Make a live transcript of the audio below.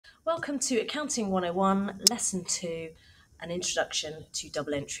Welcome to Accounting 101, Lesson 2, an introduction to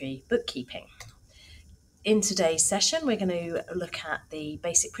double entry bookkeeping. In today's session, we're going to look at the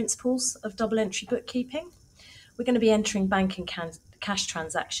basic principles of double entry bookkeeping. We're going to be entering bank and cash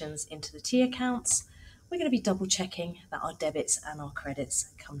transactions into the T accounts. We're going to be double checking that our debits and our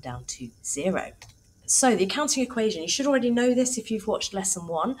credits come down to zero. So the accounting equation, you should already know this if you've watched lesson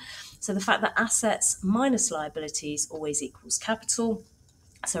 1. So the fact that assets minus liabilities always equals capital.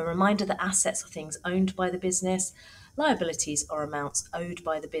 So a reminder that assets are things owned by the business, liabilities are amounts owed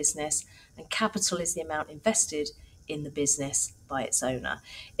by the business, and capital is the amount invested in the business by its owner.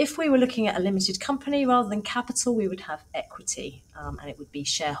 If we were looking at a limited company rather than capital, we would have equity, and it would be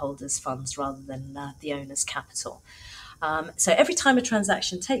shareholders' funds rather than the owner's capital. So every time a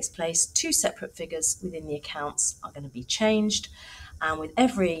transaction takes place, two separate figures within the accounts are going to be changed, and with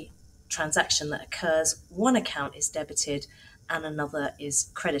every transaction that occurs, one account is debited and another is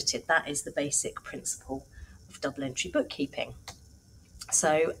credited. That is the basic principle of double entry bookkeeping.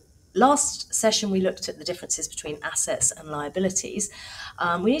 So last session we looked at the differences between assets and liabilities.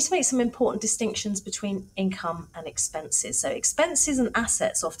 We need to make some important distinctions between income and expenses. So expenses and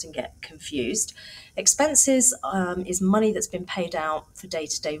assets often get confused. Expenses is money that's been paid out for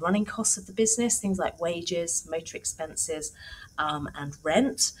day-to-day running costs of the business, things like wages, motor expenses, and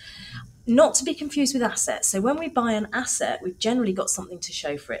rent. Not to be confused with assets. So when we buy an asset, we've generally got something to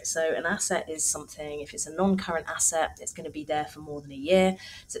show for it. So an asset is something, if it's a non-current asset, it's going to be there for more than a year.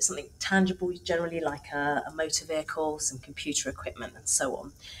 So it's something tangible, generally like a motor vehicle, some computer equipment, and so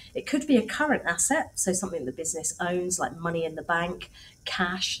on. It could be a current asset, so something the business owns, like money in the bank,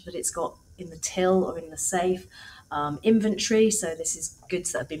 cash that it's got in the till or in the safe. Inventory, so this is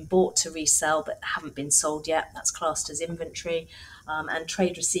goods that have been bought to resell but haven't been sold yet. That's classed as inventory. And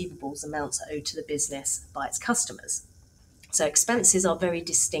trade receivables, amounts owed to the business by its customers. So expenses are very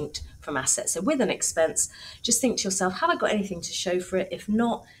distinct from assets. So with an expense, just think to yourself, have I got anything to show for it? If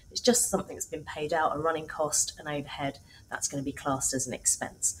not, it's just something that's been paid out, a running cost, an overhead, that's going to be classed as an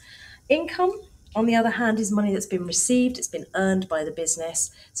expense. Income, on the other hand, is money that's been received, it's been earned by the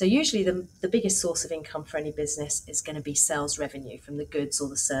business. So usually the biggest source of income for any business is going to be sales revenue from the goods or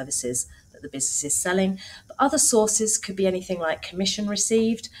the services that the business is selling. But other sources could be anything like commission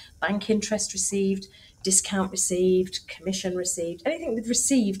received, bank interest received, discount received, commission received. Anything with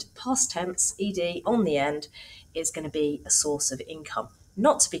received, past tense, ed, on the end, is going to be a source of income.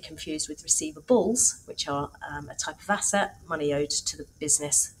 Not to be confused with receivables, which are a type of asset, money owed to the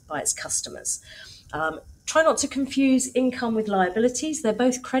business by its customers. Try not to confuse income with liabilities. They're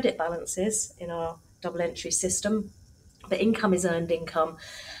both credit balances in our double entry system, but income is earned income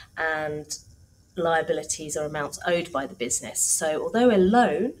and liabilities are amounts owed by the business. So although a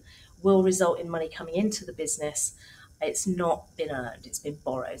loan will result in money coming into the business, it's not been earned, it's been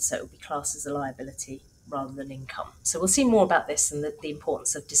borrowed, so it will be classed as a liability rather than income. So we'll see more about this and the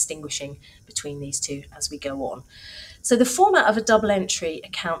importance of distinguishing between these two as we go on. So the format of a double entry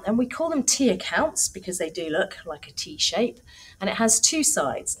account, and we call them T accounts because they do look like a T shape, and it has two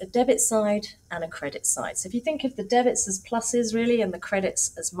sides, a debit side and a credit side. So if you think of the debits as pluses really and the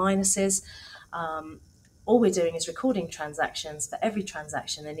credits as minuses, all we're doing is recording transactions. For every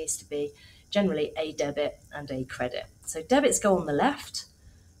transaction there needs to be generally a debit and a credit. So debits go on the left,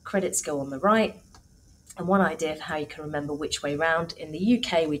 credits go on the right. And one idea of how you can remember which way round, in the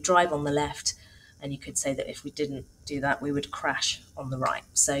UK we drive on the left, and you could say that if we didn't do that we would crash on the right.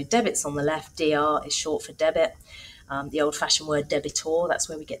 So debits on the left, DR is short for debit. The old-fashioned word debitor, that's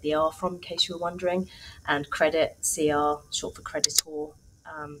where we get the R from in case you were wondering, and credit, CR, short for creditor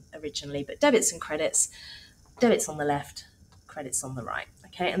originally, but debits and credits, debits on the left, credits on the right.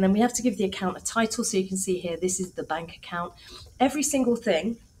 Okay, and then we have to give the account a title, so you can see here this is the bank account. Every single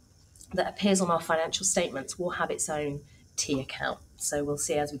thing that appears on our financial statements will have its own T account. So we'll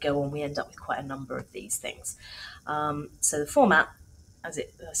see as we go on, we end up with quite a number of these things. So the format, as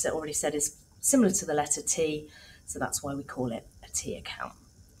I already said, is similar to the letter T, so that's why we call it a T account.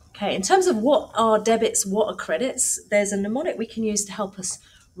 Okay, in terms of what are debits, what are credits, there's a mnemonic we can use to help us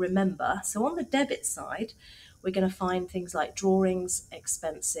remember. So on the debit side, we're going to find things like drawings,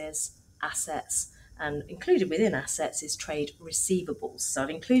 expenses, assets, and included within assets is trade receivables. So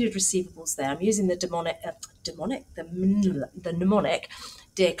I've included receivables there. I'm using the mnemonic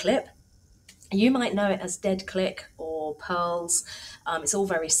dear clip. You might know it as dead click or pearls. It's all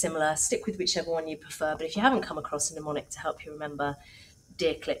very similar. Stick with whichever one you prefer. But if you haven't come across a mnemonic to help you remember,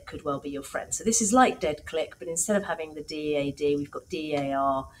 dear click could well be your friend. So this is like dead click, but instead of having the DEAD, we've got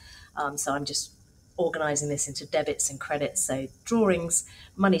DEAR. So I'm just organising this into debits and credits. So drawings,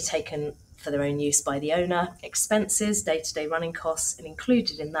 money taken for their own use by the owner, expenses, day-to-day running costs, and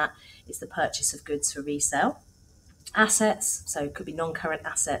included in that is the purchase of goods for resale. Assets, so it could be non-current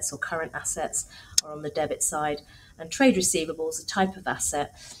assets or current assets, are on the debit side, and trade receivables, a type of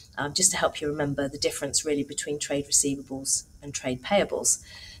asset, just to help you remember the difference really between trade receivables and trade payables.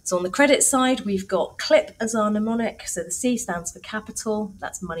 So on the credit side, we've got CLIP as our mnemonic. So the C stands for capital.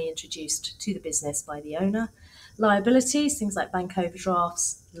 That's money introduced to the business by the owner. Liabilities, things like bank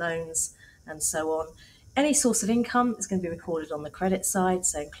overdrafts, loans, and so on. Any source of income is going to be recorded on the credit side,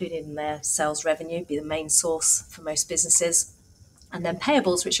 so included in their sales revenue, be the main source for most businesses. And then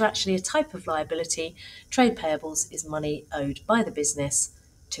payables, which are actually a type of liability. Trade payables is money owed by the business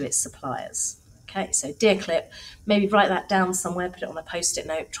to its suppliers. Okay, so dear CLIP, maybe write that down somewhere, put it on a post-it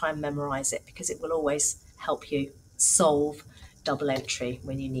note, try and memorize it, because it will always help you solve double entry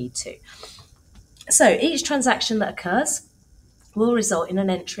when you need to. So each transaction that occurs will result in an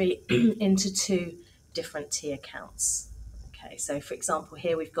entry into two different T accounts. Okay, so for example,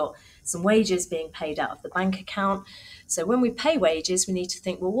 here we've got some wages being paid out of the bank account. So when we pay wages, we need to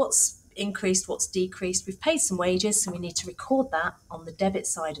think, well, what's increased, what's decreased? We've paid some wages, so we need to record that on the debit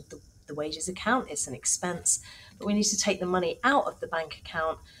side of the wages account. It's an expense, but we need to take the money out of the bank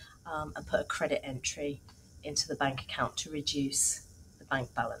account and put a credit entry into the bank account to reduce the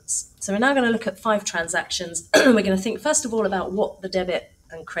bank balance. So we're now going to look at 5 transactions. We're going to think first of all about what the debit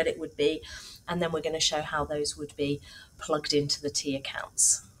and credit would be, and then we're going to show how those would be plugged into the T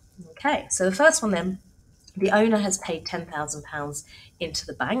accounts. Okay, so the first one then, the owner has paid £10,000 into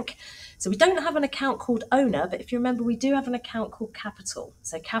the bank. So we don't have an account called owner, but if you remember, we do have an account called capital.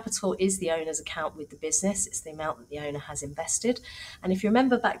 So capital is the owner's account with the business. It's the amount that the owner has invested. And if you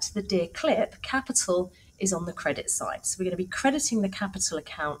remember back to the dear CLIP, capital is on the credit side. So we're going to be crediting the capital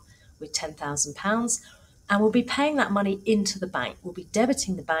account with £10,000, and we'll be paying that money into the bank. We'll be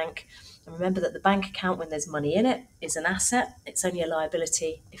debiting the bank. And remember that the bank account, when there's money in it, is an asset. It's only a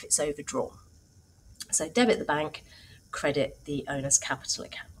liability if it's overdrawn. So debit the bank, credit the owner's capital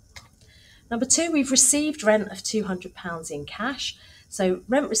account. Number 2, we've received rent of £200 in cash. So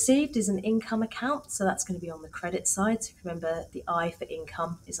rent received is an income account, so that's going to be on the credit side. So if you remember, the I for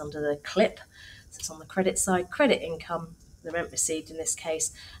income is under the CLIP, so it's on the credit side. Credit income, the rent received in this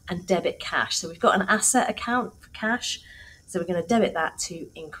case, and debit cash. So we've got an asset account for cash, so we're going to debit that to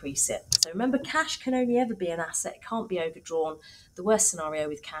increase it. So remember, cash can only ever be an asset. It can't be overdrawn. The worst scenario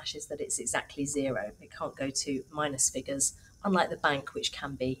with cash is that it's exactly zero. It can't go to minus figures, unlike the bank, which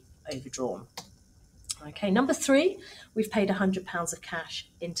can be overdrawn. Okay, number 3, we've paid £100 of cash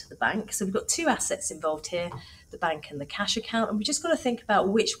into the bank. So we've got 2 assets involved here, the bank and the cash account, and we've just got to think about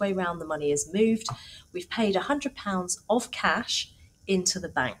which way round the money is moved. We've paid £100 of cash into the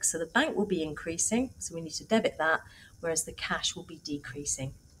bank. So the bank will be increasing, so we need to debit that, whereas the cash will be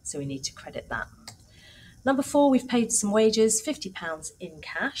decreasing, so we need to credit that. Number 4, we've paid some wages, £50 in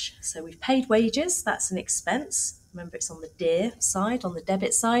cash. So we've paid wages, that's an expense. Remember, it's on the dear side, on the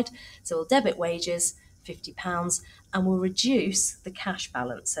debit side. So we'll debit wages, £50, and we'll reduce the cash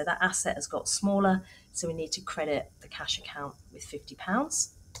balance. So that asset has got smaller, so we need to credit the cash account with £50.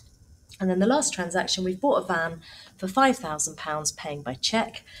 And then the last transaction, we've bought a van for £5,000 paying by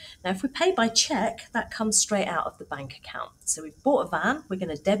cheque. Now, if we pay by cheque, that comes straight out of the bank account. So we've bought a van, we're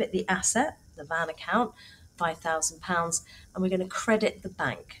going to debit the asset, the van account, £5,000, and we're going to credit the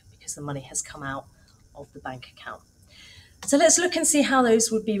bank because the money has come out of the bank account. So let's look and see how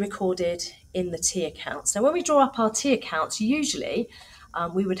those would be recorded in the T accounts. Now, when we draw up our T accounts, usually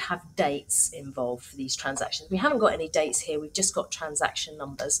we would have dates involved for these transactions. We haven't got any dates here, we've just got transaction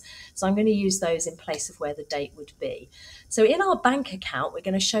numbers. So I'm going to use those in place of where the date would be. So in our bank account, we're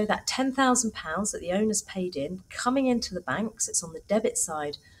going to show that £10,000 that the owner's paid in coming into the bank. So it's on the debit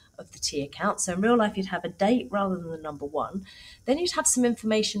side of the T account. So in real life, you'd have a date rather than the number 1. Then you'd have some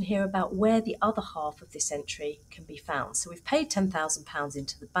information here about where the other half of this entry can be found. So we've paid £10,000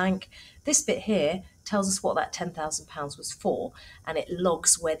 into the bank. This bit here tells us what that £10,000 was for, and it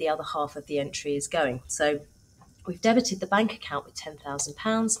logs where the other half of the entry is going. So we've debited the bank account with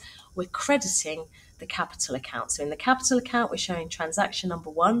 £10,000. We're crediting the capital account. So in the capital account, we're showing transaction number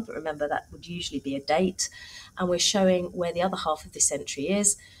 1, but remember that would usually be a date. And we're showing where the other half of this entry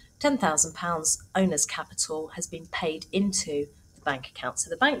is. £10,000 owner's capital has been paid into the bank account. So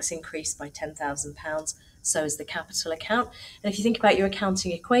the bank's increased by £10,000, so is the capital account. And if you think about your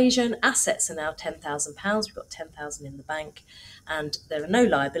accounting equation, assets are now £10,000. We've got £10,000 in the bank, and there are no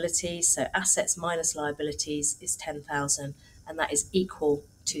liabilities. So assets minus liabilities is £10,000, and that is equal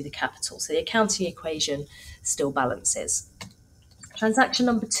to the capital. So the accounting equation still balances. Transaction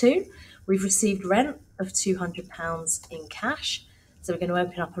number 2, we've received rent of £200 in cash. So we're going to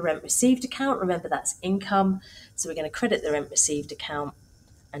open up a rent received account. Remember, that's income. So we're going to credit the rent received account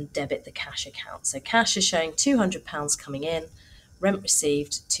and debit the cash account. So cash is showing £200 coming in, rent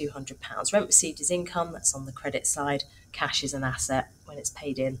received £200. Rent received is income, that's on the credit side. Cash is an asset when it's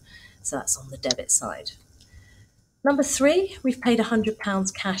paid in, so that's on the debit side. Number 3, we've paid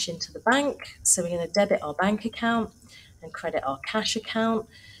 £100 cash into the bank. So we're going to debit our bank account and credit our cash account.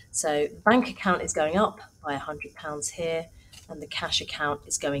 So the bank account is going up by £100 here, and the cash account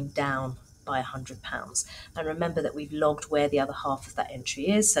is going down by £100. And remember that we've logged where the other half of that entry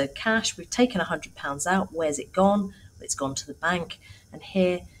is. So cash, we've taken £100 out. Where's it gone? Well, it's gone to the bank. And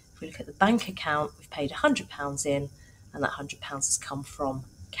here, if we look at the bank account, we've paid £100 in, and that £100 has come from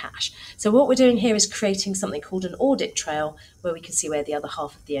cash. So what we're doing here is creating something called an audit trail, where we can see where the other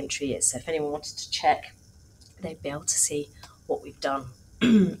half of the entry is. So if anyone wanted to check, they'd be able to see what we've done.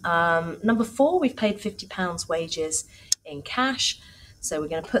 Number 4, we've paid £50 wages in cash. So we're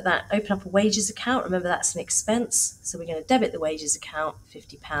going to open up a wages account. Remember, that's an expense. So we're going to debit the wages account,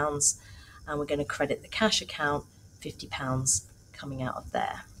 £50, and we're going to credit the cash account, £50 coming out of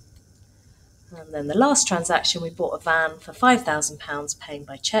there. And then the last transaction, we bought a van for £5,000 paying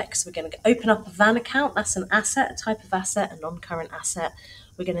by cheque. So we're going to open up a van account. That's an asset, a type of asset, a non-current asset.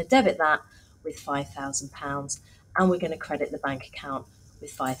 We're going to debit that with £5,000, and we're going to credit the bank account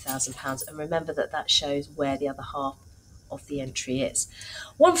with £5,000. And remember that shows where the other half of the entry is.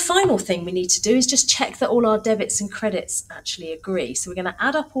 One final thing we need to do is just check that all our debits and credits actually agree. So we're going to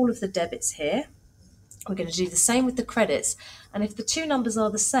add up all of the debits here. We're going to do the same with the credits, and if the two numbers are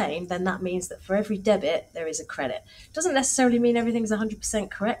the same, then that means that for every debit there is a credit. It doesn't necessarily mean everything's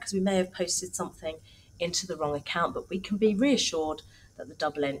 100% correct, because we may have posted something into the wrong account, but we can be reassured that the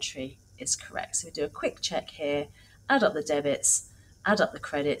double entry is correct. So we do a quick check here, add up the debits, add up the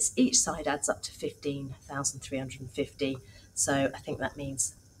credits. Each side adds up to 15,350. So I think that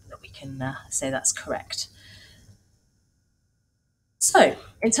means that we can say that's correct. So,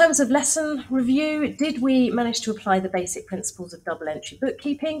 in terms of lesson review, did we manage to apply the basic principles of double entry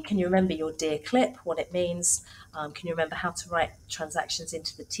bookkeeping? Can you remember your dear clip, what it means? Can you remember how to write transactions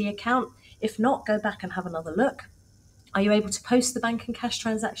into the T account? If not, go back and have another look. Are you able to post the bank and cash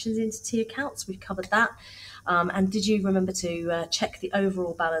transactions into T accounts? We've covered that. And did you remember to check the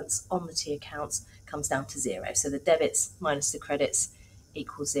overall balance on the T accounts comes down to 0? So the debits minus the credits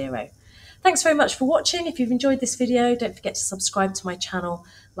equals 0. Thanks very much for watching. If you've enjoyed this video, don't forget to subscribe to my channel,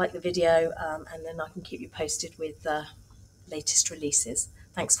 like the video, and then I can keep you posted with latest releases.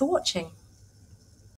 Thanks for watching.